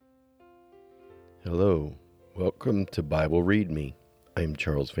Hello, welcome to Bible Read Me. I'm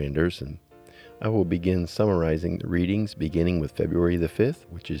Charles Van Deursen. I will begin summarizing the readings beginning with February the 5th,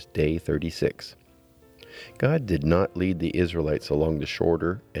 which is day 36. God did not lead the Israelites along the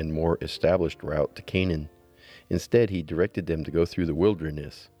shorter and more established route to Canaan. Instead, he directed them to go through the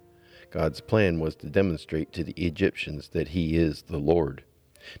wilderness. God's plan was to demonstrate to the Egyptians that he is the Lord.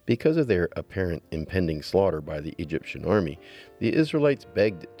 Because of their apparent impending slaughter by the Egyptian army, the Israelites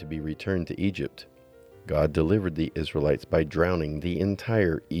begged to be returned to Egypt. God delivered the Israelites by drowning the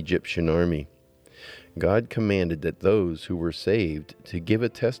entire Egyptian army. God commanded that those who were saved to give a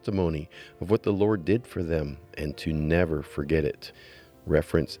testimony of what the Lord did for them and to never forget it.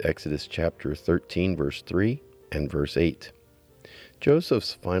 Reference Exodus chapter 13, verse 3 and verse 8.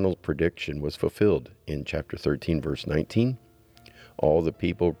 Joseph's final prediction was fulfilled in chapter 13, verse 19. All the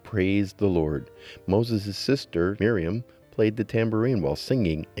people praised the Lord. Moses' sister, Miriam, played the tambourine while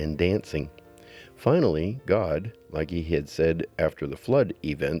singing and dancing. Finally, God, like he had said after the flood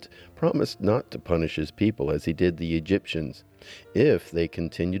event, promised not to punish his people as he did the Egyptians, if they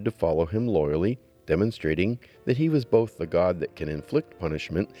continued to follow him loyally, demonstrating that he was both the God that can inflict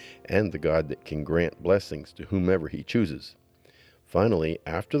punishment and the God that can grant blessings to whomever he chooses. Finally,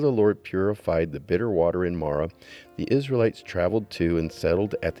 after the Lord purified the bitter water in Marah, the Israelites traveled to and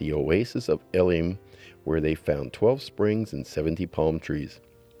settled at the oasis of Elim, where they found 12 springs and 70 palm trees.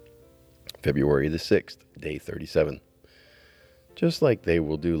 February the 6th, day 37. Just like they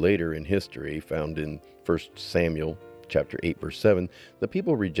will do later in history, found in 1 Samuel chapter 8, verse 7, the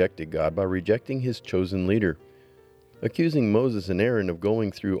people rejected God by rejecting his chosen leader, accusing Moses and Aaron of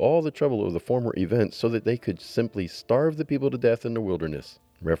going through all the trouble of the former events so that they could simply starve the people to death in the wilderness.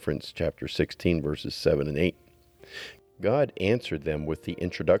 Reference chapter 16, verses 7 and 8. God answered them with the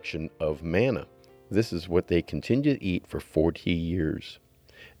introduction of manna. This is what they continued to eat for 40 years.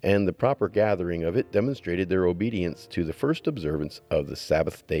 And the proper gathering of it demonstrated their obedience to the first observance of the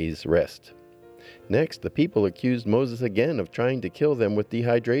Sabbath day's rest. Next, the people accused Moses again of trying to kill them with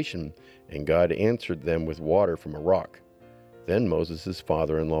dehydration, and God answered them with water from a rock. Then Moses'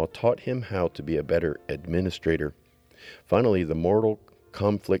 father-in-law taught him how to be a better administrator. Finally, the mortal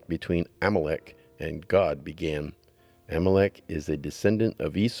conflict between Amalek and God began. Amalek is a descendant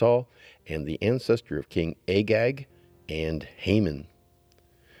of Esau and the ancestor of King Agag and Haman.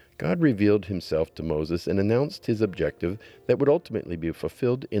 God revealed himself to Moses and announced his objective that would ultimately be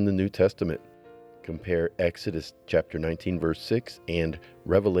fulfilled in the New Testament. Compare Exodus chapter 19, verse 6 and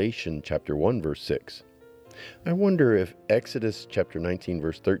Revelation chapter 1, verse 6. I wonder if Exodus chapter 19,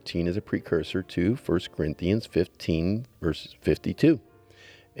 verse 13 is a precursor to 1 Corinthians 15, verse 52,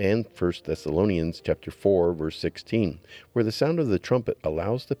 and 1 Thessalonians chapter 4, verse 16, where the sound of the trumpet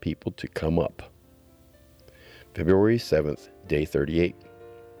allows the people to come up. February 7th, day 38.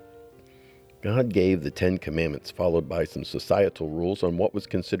 God gave the 10 Commandments, followed by some societal rules on what was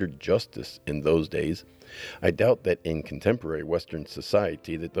considered justice in those days. I doubt that in contemporary Western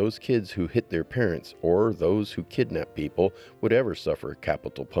society that those kids who hit their parents or those who kidnap people would ever suffer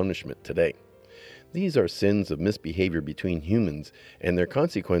capital punishment today. These are sins of misbehavior between humans, and their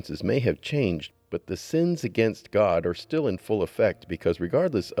consequences may have changed, but the sins against God are still in full effect because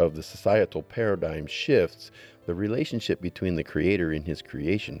regardless of the societal paradigm shifts, the relationship between the Creator and His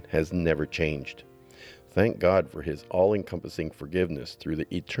creation has never changed. Thank God for His all-encompassing forgiveness through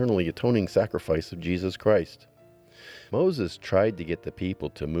the eternally atoning sacrifice of Jesus Christ. Moses tried to get the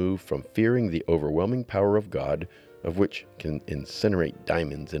people to move from fearing the overwhelming power of God, of which can incinerate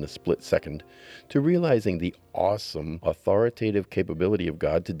diamonds in a split second, to realizing the awesome, authoritative capability of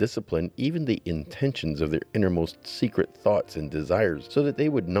God to discipline even the intentions of their innermost secret thoughts and desires so that they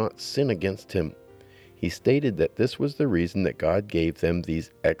would not sin against Him. He stated that this was the reason that God gave them these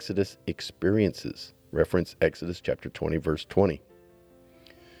Exodus experiences. Reference Exodus chapter 20, verse 20.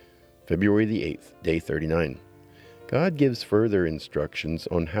 February the 8th, day 39. God gives further instructions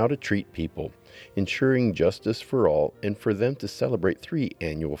on how to treat people, ensuring justice for all and for them to celebrate 3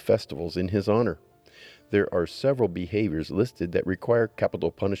 annual festivals in His honor. There are several behaviors listed that require capital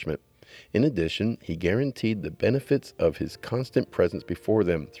punishment. In addition, He guaranteed the benefits of His constant presence before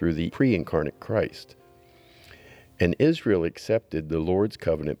them through the pre-incarnate Christ. And Israel accepted the Lord's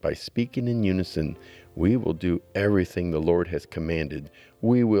covenant by speaking in unison, "We will do everything the Lord has commanded.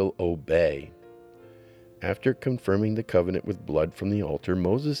 We will obey." After confirming the covenant with blood from the altar,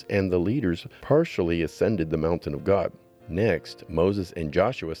 Moses and the leaders partially ascended the mountain of God. Next, Moses and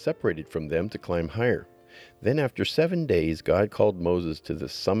Joshua separated from them to climb higher. Then after 7 days, God called Moses to the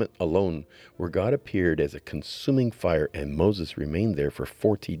summit alone, where God appeared as a consuming fire, and Moses remained there for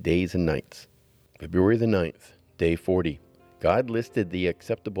 40 days and nights. February the 9th, day 40. God listed the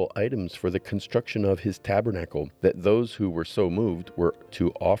acceptable items for the construction of his tabernacle that those who were so moved were to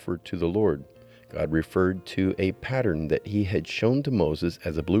offer to the Lord. God referred to a pattern that he had shown to Moses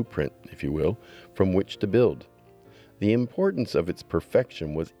as a blueprint, if you will, from which to build. The importance of its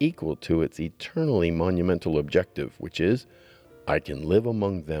perfection was equal to its eternally monumental objective, which is, I can live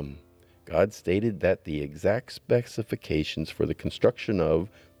among them. God stated that the exact specifications for the construction of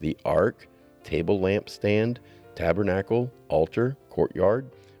the ark, table lampstand, tabernacle, altar, courtyard,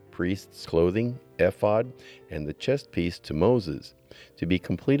 priest's clothing, ephod, and the chest piece to Moses, to be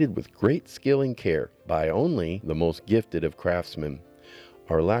completed with great skill and care by only the most gifted of craftsmen.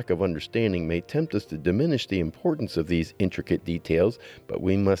 Our lack of understanding may tempt us to diminish the importance of these intricate details, but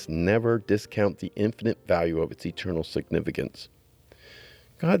we must never discount the infinite value of its eternal significance.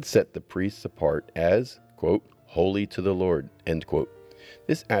 God set the priests apart as, quote, holy to the Lord, end quote.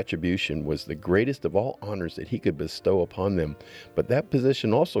 This attribution was the greatest of all honors that he could bestow upon them, but that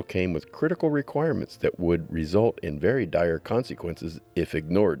position also came with critical requirements that would result in very dire consequences if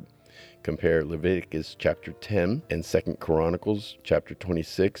ignored. Compare Leviticus chapter 10 and 2 Chronicles chapter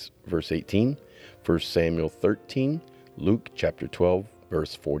 26, verse 18, 1 Samuel 13, Luke chapter 12,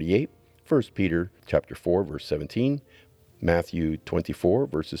 verse 48, 1 Peter chapter 4, verse 17, Matthew 24,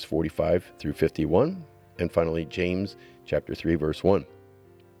 verses 45 through 51, and finally James chapter 3, verse 1.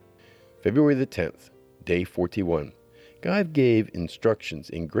 February the 10th, day 41. God gave instructions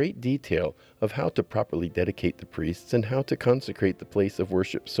in great detail of how to properly dedicate the priests and how to consecrate the place of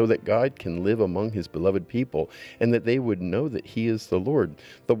worship so that God can live among his beloved people and that they would know that he is the Lord,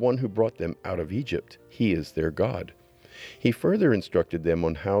 the one who brought them out of Egypt. He is their God. He further instructed them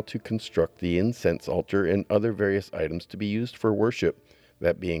on how to construct the incense altar and other various items to be used for worship,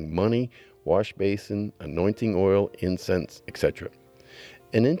 that being money, wash basin, anointing oil, incense, etc.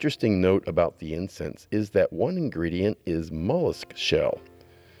 An interesting note about the incense is that one ingredient is mollusk shell.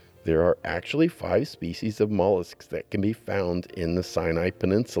 There are actually 5 species of mollusks that can be found in the Sinai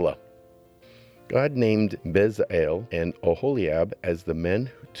Peninsula. God named Bezalel and Oholiab as the men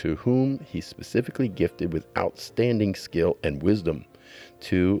to whom he specifically gifted with outstanding skill and wisdom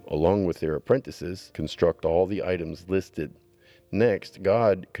to, along with their apprentices, construct all the items listed. Next,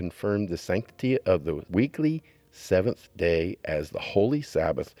 God confirmed the sanctity of the weekly 7th day as the holy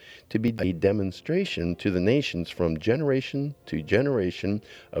Sabbath to be a demonstration to the nations from generation to generation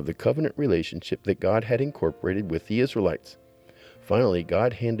of the covenant relationship that God had incorporated with the Israelites. Finally,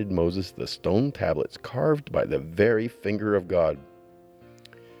 God handed Moses the stone tablets carved by the very finger of God.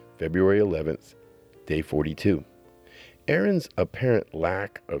 February 11th, day 42. Aaron's apparent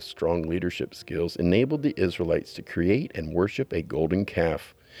lack of strong leadership skills enabled the Israelites to create and worship a golden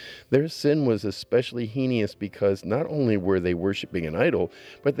calf. Their sin was especially heinous because not only were they worshiping an idol,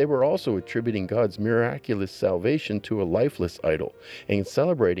 but they were also attributing God's miraculous salvation to a lifeless idol and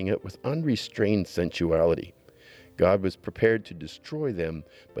celebrating it with unrestrained sensuality. God was prepared to destroy them,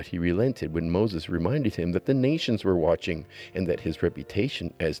 but he relented when Moses reminded him that the nations were watching and that his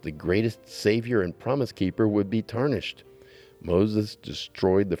reputation as the greatest savior and promise keeper would be tarnished. Moses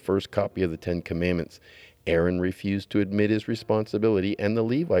destroyed the first copy of the 10 Commandments. Aaron refused to admit his responsibility, and the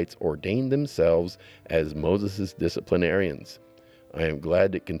Levites ordained themselves as Moses' disciplinarians. I am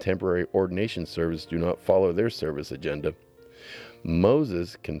glad that contemporary ordination services do not follow their service agenda.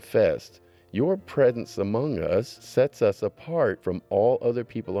 Moses confessed, "Your presence among us sets us apart from all other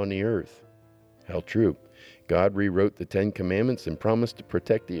people on the earth." How true. God rewrote the 10 Commandments and promised to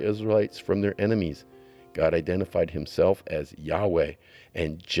protect the Israelites from their enemies. God identified himself as Yahweh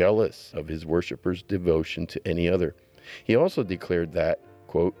and jealous of his worshippers' devotion to any other. He also declared that,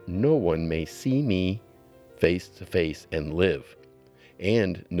 quote, no one may see me face to face and live,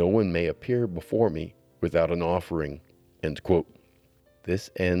 and no one may appear before me without an offering, end quote. This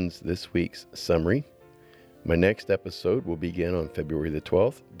ends this week's summary. My next episode will begin on February the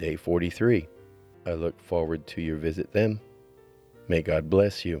 12th, day 43. I look forward to your visit then. May God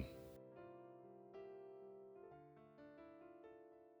bless you.